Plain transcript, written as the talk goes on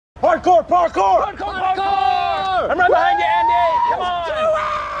Parkour! I'm right behind you, Andy! Come on! Do it!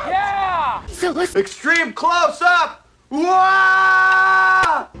 Yeah! So let's... Extreme close-up!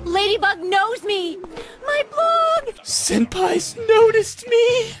 Whoa! Ladybug knows me! My blog! Senpai's noticed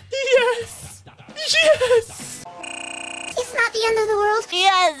me! Yes! Yes! It's not the end of the world.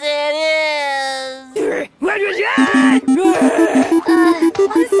 Yes, it is. What was that? 1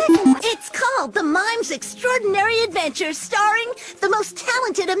 second. It's called The Mime's Extraordinary Adventures, starring the most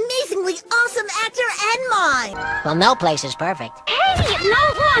talented, amazingly awesome actor and mime. Well, no place is perfect. Hey,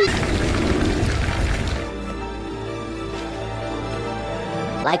 no one!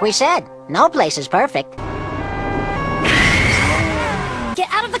 Like we said, no place is perfect. Get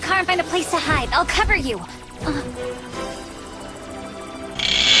out of the car and find a place to hide. I'll cover you.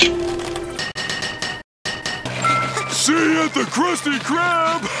 See you at the Krusty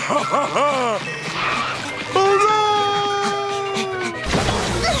Krab!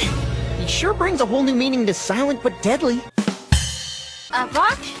 He sure brings a whole new meaning to silent but deadly. A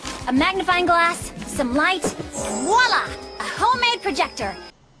rock, a magnifying glass, some light, voila! A homemade projector.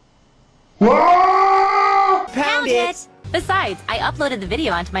 Pound it! Besides, I uploaded the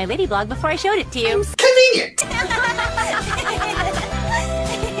video onto my lady blog before I showed it to you. Convenient!